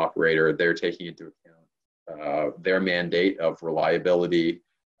system operator. They're taking into account their mandate of reliability,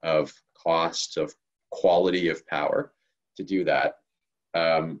 of cost, of quality of power to do that.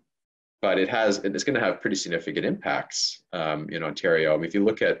 But it's going to have pretty significant impacts in Ontario. I mean, if you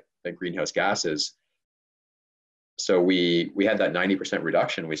look at the greenhouse gases, so we had that 90%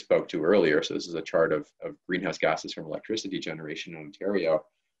 reduction we spoke to earlier. So this is a chart of greenhouse gases from electricity generation in Ontario.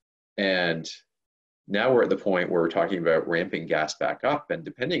 And now we're at the point where we're talking about ramping gas back up, and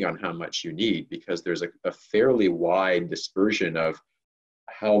depending on how much you need, because there's a fairly wide dispersion of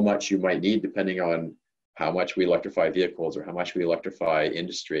how much you might need depending on how much we electrify vehicles or how much we electrify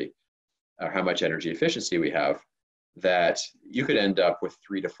industry, or how much energy efficiency we have, that you could end up with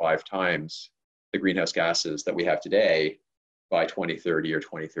 3 to 5 times the greenhouse gases that we have today by 2030 or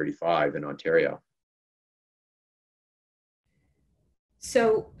 2035 in Ontario.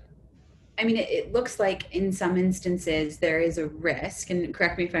 So, I mean, it looks like in some instances there is a risk, and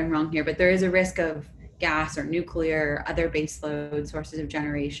correct me if I'm wrong here, but there is a risk of gas or nuclear, other baseload sources of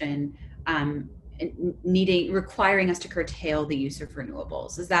generation, requiring us to curtail the use of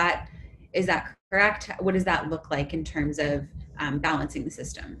renewables. Is that correct? What does that look like in terms of balancing the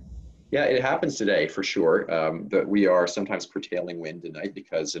system? Yeah, it happens today for sure. That we are sometimes curtailing wind at night,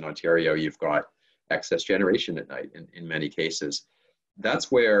 because in Ontario you've got excess generation at night in many cases.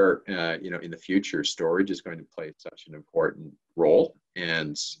 That's where in the future storage is going to play such an important role,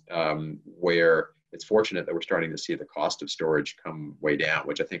 and where it's fortunate that we're starting to see the cost of storage come way down,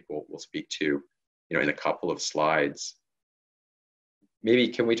 which I think we'll speak to in a couple of slides. Maybe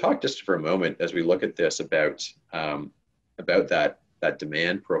can we talk just for a moment as we look at this about that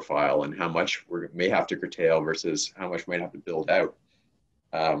demand profile and how much we may have to curtail versus how much we might have to build out.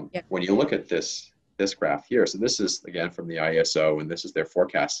 When you look at this graph here, so this is again from the ISO, and this is their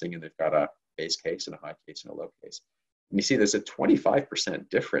forecasting, and they've got a base case and a high case and a low case. And you see there's a 25%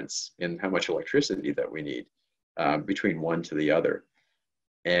 difference in how much electricity that we need between one to the other.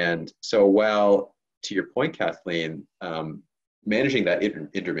 And so while, to your point, Kathleen, managing that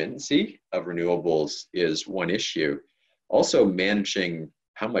intermittency of renewables is one issue, also managing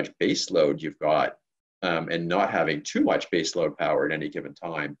how much base load you've got and not having too much base load power at any given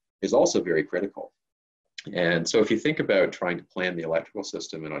time is also very critical. And so if you think about trying to plan the electrical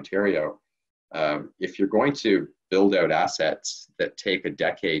system in Ontario, if you're going to build out assets that take a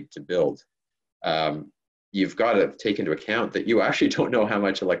decade to build, you've got to take into account that you actually don't know how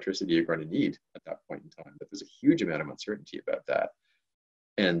much electricity you're going to need at that point in time. But there's a huge amount of uncertainty about that.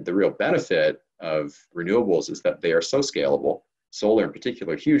 And the real benefit of renewables is that they are so scalable, solar in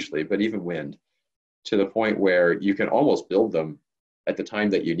particular hugely, but even wind, to the point where you can almost build them at the time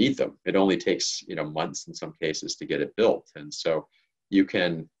that you need them. It only takes months in some cases to get it built. And so you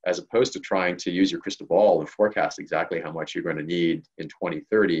can, as opposed to trying to use your crystal ball and forecast exactly how much you're going to need in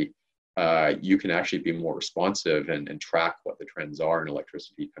 2030, you can actually be more responsive and track what the trends are in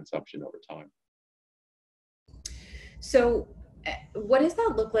electricity consumption over time. So what does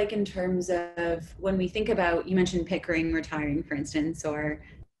that look like in terms of when we think about, you mentioned Pickering retiring, for instance, or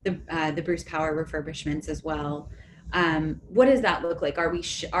the Bruce Power refurbishments as well. What does that look like? Are we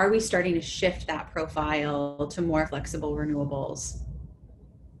starting to shift that profile to more flexible renewables?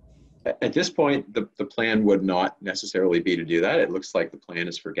 At this point, the plan would not necessarily be to do that. It looks like the plan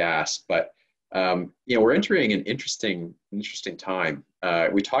is for gas, but we're entering an interesting time.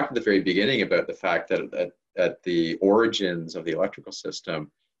 We talked at the very beginning about the fact that at the origins of the electrical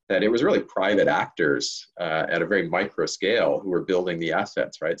system, that it was really private actors at a very micro scale who were building the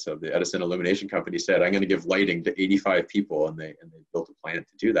assets, right? So the Edison Illumination Company said, "I'm going to give lighting to 85 people," and they built a plant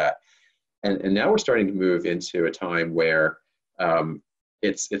to do that. And now we're starting to move into a time where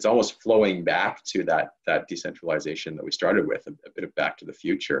it's almost flowing back to that decentralization that we started with, a bit of back to the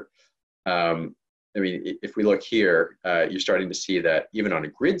future. I mean, if we look here, you're starting to see that even on a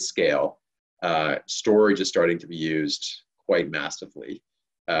grid scale, storage is starting to be used quite massively.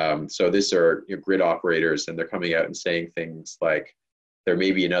 So these are grid operators, and they're coming out and saying things like, there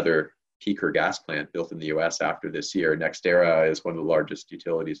may be another peaker gas plant built in the US after this year. NextEra is one of the largest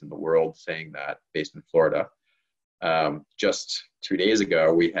utilities in the world saying that, based in Florida. Just 2 days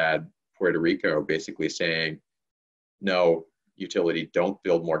ago, we had Puerto Rico basically saying, no, utility, don't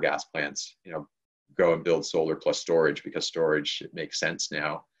build more gas plants, go and build solar plus storage, because storage makes sense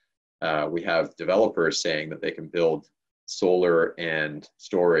now. We have developers saying that they can build solar and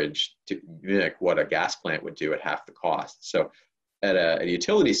storage to mimic what a gas plant would do at half the cost. So at a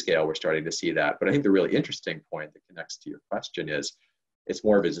utility scale, we're starting to see that. But I think the really interesting point that connects to your question is it's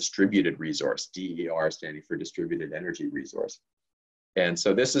more of a distributed resource, DER standing for distributed energy resource. And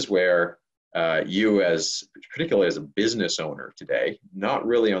so this is where you, particularly as a business owner today, not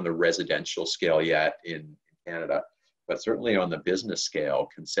really on the residential scale yet in Canada, but certainly on the business scale,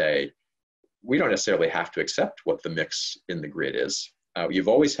 can say, we don't necessarily have to accept what the mix in the grid is. You've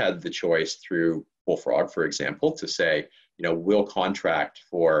always had the choice through Bullfrog, for example, to say, we'll contract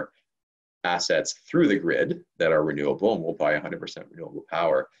for assets through the grid that are renewable, and we'll buy 100% renewable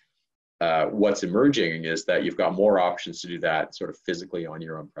power. What's emerging is that you've got more options to do that sort of physically on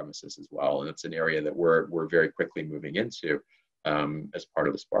your own premises as well. And it's an area that we're very quickly moving into as part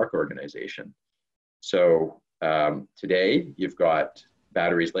of the Spark organization. So today you've got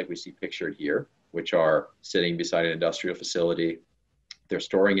batteries like we see pictured here, which are sitting beside an industrial facility. They're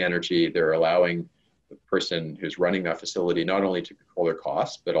storing energy. They're allowing the person who's running that facility not only to control their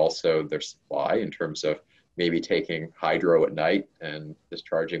costs, but also their supply in terms of maybe taking hydro at night and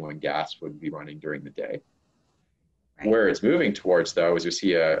discharging when gas would be running during the day. Right. Where it's moving towards, though, is we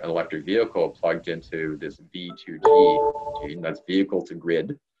see an electric vehicle plugged into this V2G, that's vehicle to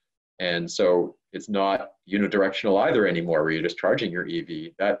grid. And so it's not unidirectional either anymore, where you're just charging your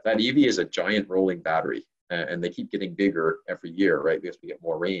EV. That EV is a giant rolling battery, and they keep getting bigger every year, right? Because we get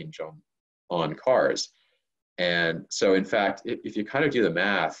more range on cars. And so, in fact, if you kind of do the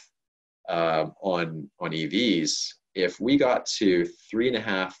math on EVs, if we got to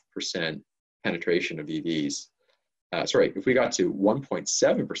 3.5% penetration of EVs, if we got to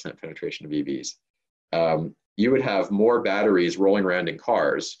 1.7% penetration of EVs, you would have more batteries rolling around in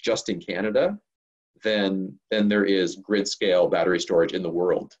cars just in Canada than there is grid scale battery storage in the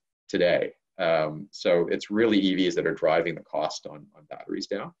world today. So it's really EVs that are driving the cost on batteries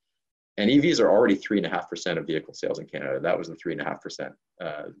down. And EVs are already 3.5% of vehicle sales in Canada. That was the 3.5%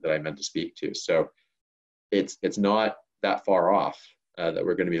 that I meant to speak to. So it's not that far off that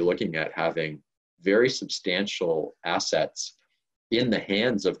we're going to be looking at having very substantial assets in the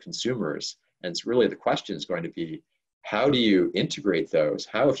hands of consumers. And it's really, the question is going to be, how do you integrate those?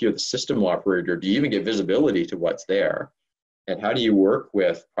 How, if you're the system operator, do you even get visibility to what's there? And how do you work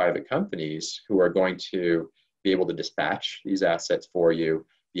with private companies who are going to be able to dispatch these assets for you,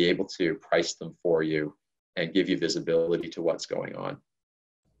 be able to price them for you, and give you visibility to what's going on?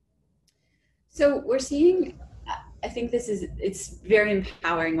 So we're seeing, I think it's very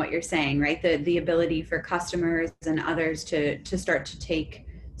empowering what you're saying, right? The ability for customers and others to start to take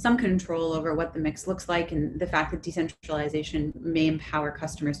some control over what the mix looks like, and the fact that decentralization may empower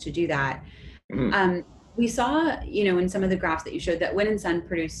customers to do that. Mm-hmm. We saw, in some of the graphs that you showed, that wind and sun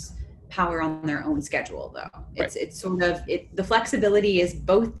produce power on their own schedule, though. It's sort of, the flexibility is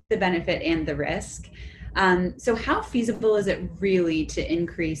both the benefit and the risk. So how feasible is it really to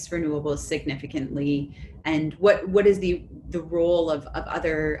increase renewables significantly? And what is the role of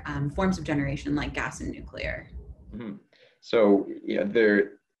other forms of generation like gas and nuclear? Mm-hmm. So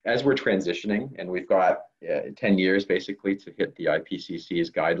as we're transitioning, and we've got 10 years basically to hit the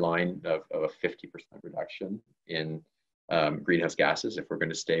IPCC's guideline of a 50% reduction in greenhouse gases, if we're going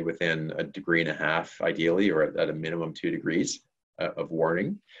to stay within 1.5 degrees, ideally, or at a minimum 2 degrees of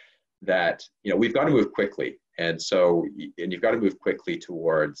warming, that we've got to move quickly. And so, and you've got to move quickly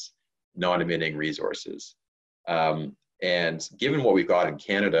towards non-emitting resources. And given what we've got in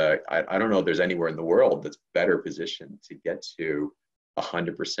Canada, I don't know if there's anywhere in the world that's better positioned to get to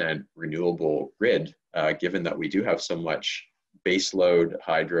 100% renewable grid, given that we do have so much baseload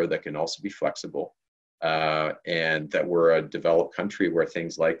hydro that can also be flexible, and that we're a developed country where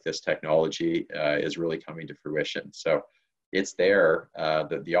things like this technology is really coming to fruition. So it's there,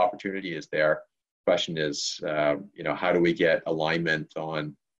 the opportunity is there. Question is, how do we get alignment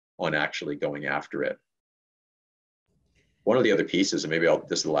on actually going after it? One of the other pieces, and maybe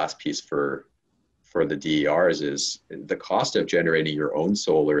this is the last piece for the DERs, is the cost of generating your own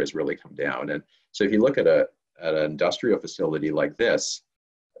solar has really come down. And so if you look at an industrial facility like this,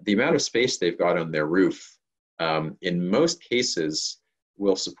 the amount of space they've got on their roof, in most cases,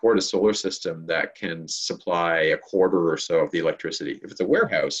 will support a solar system that can supply a quarter or so of the electricity. If it's a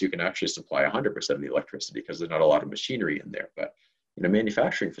warehouse, you can actually supply 100% of the electricity because there's not a lot of machinery in there. But in a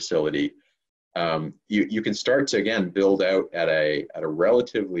manufacturing facility, you can start to, again, build out at a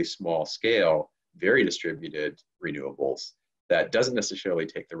relatively small scale, very distributed renewables that doesn't necessarily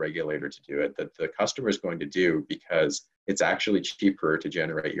take the regulator to do it, that the customer is going to do because it's actually cheaper to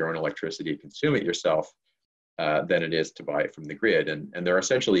generate your own electricity, consume it yourself, than it is to buy it from the grid. And they're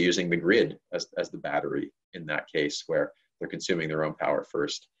essentially using the grid as the battery in that case, where they're consuming their own power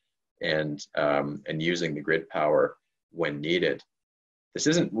first and using the grid power when needed. This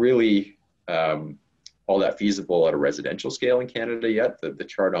isn't really all that feasible at a residential scale in Canada yet. The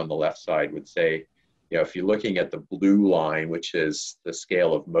chart on the left side would say, if you're looking at the blue line, which is the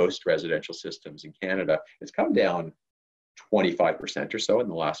scale of most residential systems in Canada, it's come down 25% or so in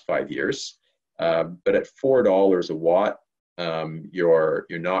the last 5 years. But at $4 a watt, you're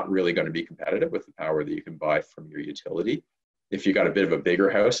not really going to be competitive with the power that you can buy from your utility. If you got a bit of a bigger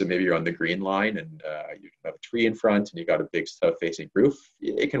house and maybe you're on the green line and you have a tree in front and you got a big south-facing roof,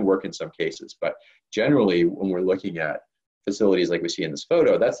 it can work in some cases. But generally, when we're looking at facilities like we see in this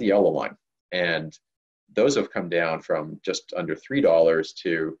photo, that's the yellow line. And those have come down from just under $3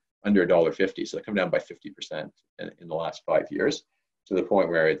 to under $1.50. So they come down by 50% in the last 5 years, to the point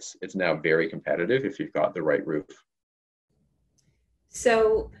where it's now very competitive if you've got the right roof.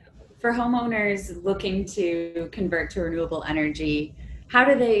 So for homeowners looking to convert to renewable energy, how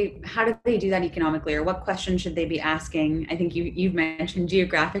do they do that economically, or what questions should they be asking? I think you've mentioned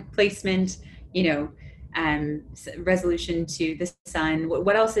geographic placement, resolution to the sun.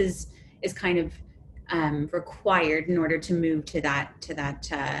 What else is kind of required in order to move to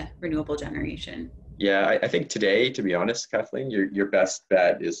that renewable generation? Yeah, I think today, to be honest, Kathleen, your best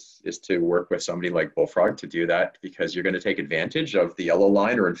bet is to work with somebody like Bullfrog to do that, because you're going to take advantage of the yellow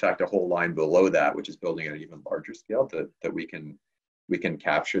line, or in fact a whole line below that, which is building at an even larger scale that we can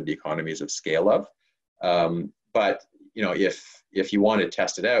capture the economies of scale of. But if you want to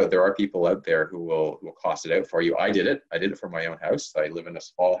test it out, there are people out there who will cost it out for you. I did it for my own house. I live in a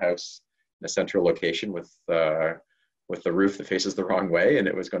small house in a central location with the roof that faces the wrong way, and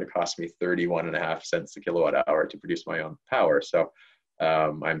it was going to cost me 31.5 cents a kilowatt hour to produce my own power. So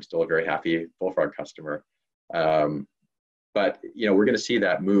I'm still a very happy Bullfrog customer. But we're going to see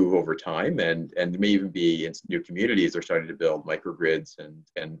that move over time, and may even be in new communities they're starting to build microgrids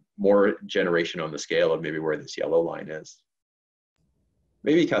and more generation on the scale of maybe where this yellow line is.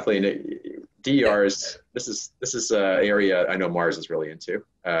 Maybe Kathleen, DERs, this is an area I know Mars is really into,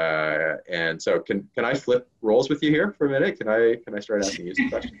 and so can I flip roles with you here for a minute? Can I start asking you some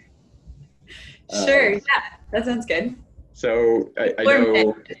questions? Sure, yeah, that sounds good. So I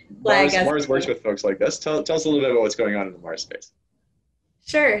know Mars works with folks like this. Tell us a little bit about what's going on in the Mars space.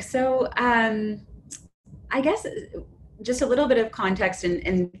 Sure. So I guess just a little bit of context,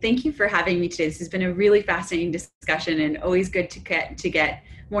 and thank you for having me today. This has been a really fascinating discussion, and always good to get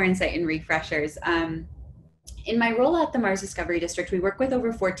more insight and refreshers. In my role at the Mars Discovery District, we work with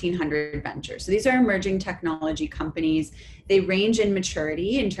over 1,400 ventures. So these are emerging technology companies. They range in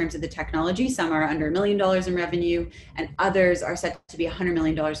maturity in terms of the technology. Some are under $1 million in revenue, and others are set to be $100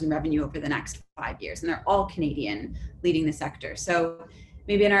 million in revenue over the next 5 years. And they're all Canadian, leading the sector. So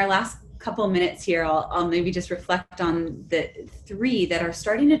maybe in our last couple minutes here, I'll maybe just reflect on the 3 that are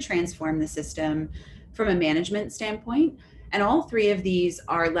starting to transform the system from a management standpoint. And all 3 of these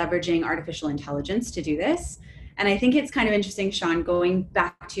are leveraging artificial intelligence to do this. And I think it's kind of interesting, Sean, going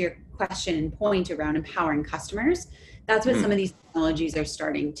back to your question and point around empowering customers. That's what some of these technologies are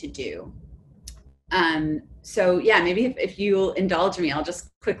starting to do. So yeah, maybe if you'll indulge me, I'll just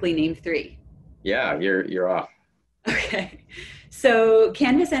quickly name 3. Yeah, you're off. Okay. So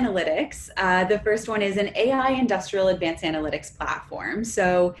Canvas Analytics, the first one is an AI industrial advanced analytics platform.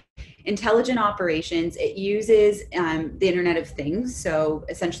 So intelligent operations, it uses the Internet of Things. So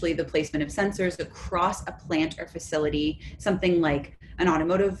essentially the placement of sensors across a plant or facility, something like an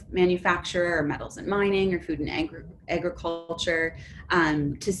automotive manufacturer or metals and mining or food and agriculture,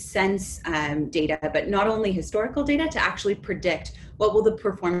 to sense data, but not only historical data, to actually predict what will the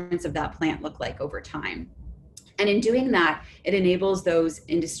performance of that plant look like over time. And in doing that, it enables those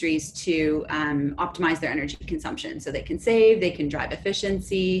industries to optimize their energy consumption. So they can save, they can drive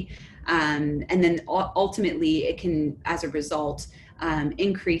efficiency, and then ultimately it can, as a result,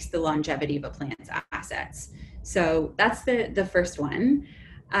 increase the longevity of a plant's assets. So that's the first one.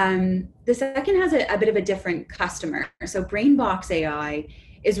 The second has a bit of a different customer. So Brainbox AI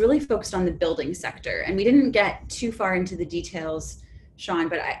is really focused on the building sector. And we didn't get too far into the details, Sean,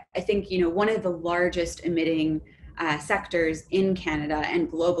 but I think, one of the largest emitting sectors in Canada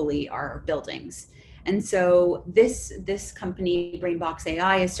and globally are buildings. And so this company, Brainbox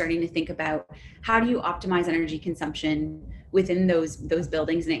AI, is starting to think about how do you optimize energy consumption within those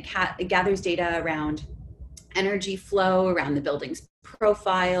buildings, and it gathers data around energy flow, around the building's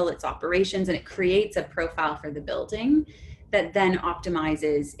profile, its operations, and it creates a profile for the building that then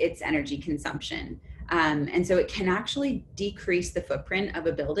optimizes its energy consumption. And so it can actually decrease the footprint of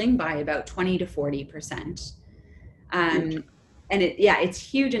a building by about 20 to 40%. And it's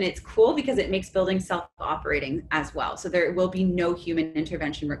huge, and it's cool because it makes buildings self-operating as well. So there will be no human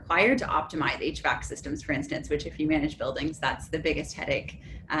intervention required to optimize HVAC systems, for instance, which if you manage buildings, that's the biggest headache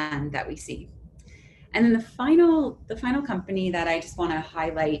that we see. And then the final company that I just want to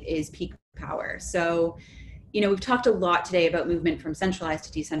highlight is Peak Power. So, we've talked a lot today about movement from centralized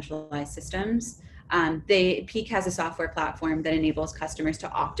to decentralized systems. Peak has a software platform that enables customers to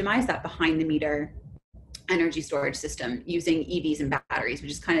optimize that behind the meter energy storage system using EVs and batteries,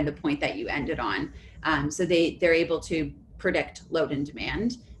 which is kind of the point that you ended on. So they're able to predict load and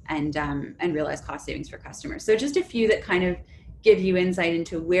demand and realize cost savings for customers. So just a few that kind of give you insight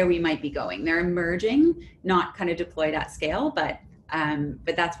into where we might be going. They're emerging, not kind of deployed at scale, but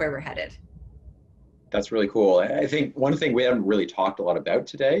that's where we're headed. That's really cool. I think one thing we haven't really talked a lot about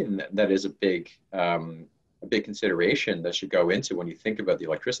today, and that is a big consideration that should go into when you think about the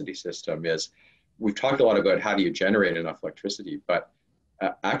electricity system, is we've talked a lot about how do you generate enough electricity, but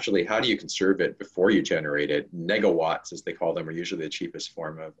actually, how do you conserve it before you generate it? Megawatts, as they call them, are usually the cheapest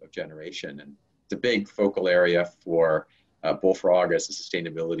form of generation. And it's a big focal area for Bullfrog as a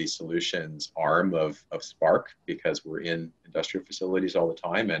sustainability solutions arm of Spark, because we're in industrial facilities all the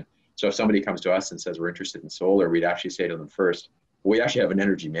time. And so if somebody comes to us and says we're interested in solar, we'd actually say to them first, well, we actually have an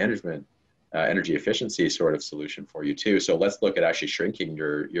energy management, energy efficiency sort of solution for you too. So let's look at actually shrinking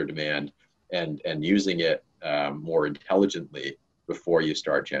your demand and using it more intelligently before you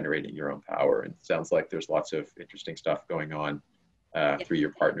start generating your own power. And it sounds like there's lots of interesting stuff going on through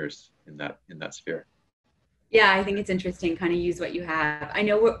your partners in that sphere. Yeah, I think it's interesting. Kind of use what you have. I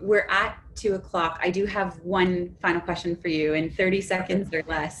know we're at 2:00. I do have one final question for you in 30 seconds or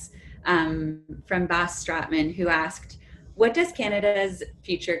less, from Bas Stratman, who asked, what does Canada's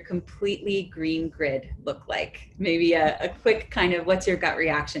future completely green grid look like? Maybe a quick kind of, what's your gut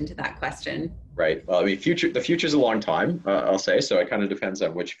reaction to that question? Right. Well, I mean, the future's a long time, I'll say. So it kind of depends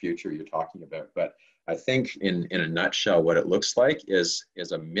on which future you're talking about. But I think in a nutshell, what it looks like is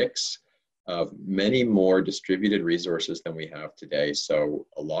a mix of many more distributed resources than we have today. So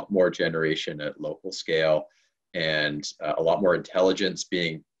a lot more generation at local scale, and a lot more intelligence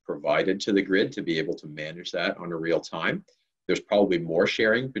being provided to the grid to be able to manage that on a real time. There's probably more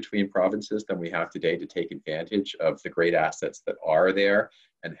sharing between provinces than we have today to take advantage of the great assets that are there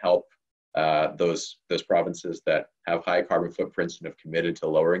and help those provinces that have high carbon footprints and have committed to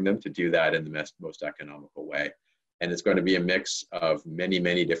lowering them to do that in the most economical way. And it's going to be a mix of many,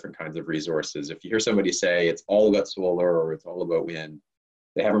 many different kinds of resources. If you hear somebody say it's all about solar or it's all about wind,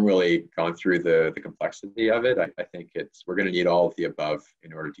 they haven't really gone through the complexity of it. I think we're going to need all of the above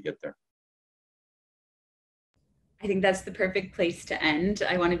in order to get there. I think that's the perfect place to end.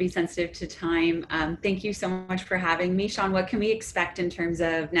 I want to be sensitive to time. Thank you so much for having me. Sean, what can we expect in terms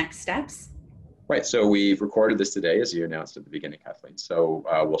of next steps? Right, so we've recorded this today, as you announced at the beginning, Kathleen. So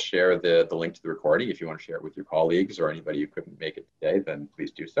we'll share the link to the recording. If you want to share it with your colleagues or anybody who couldn't make it today, then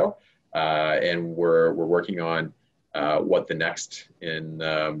please do so. And we're working on what the next in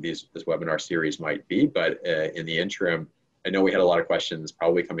this webinar series might be. But in the interim, I know we had a lot of questions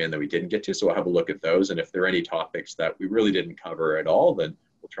probably come in that we didn't get to, so we'll have a look at those. And if there are any topics that we really didn't cover at all, then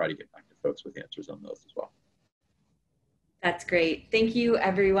we'll try to get back to folks with answers on those as well. That's great. Thank you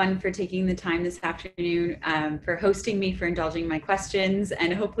everyone for taking the time this afternoon, for hosting me, for indulging my questions,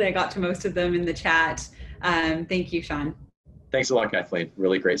 and hopefully I got to most of them in the chat. Thank you, Sean. Thanks a lot, Kathleen.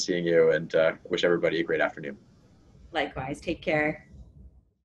 Really great seeing you, and wish everybody a great afternoon. Likewise, take care.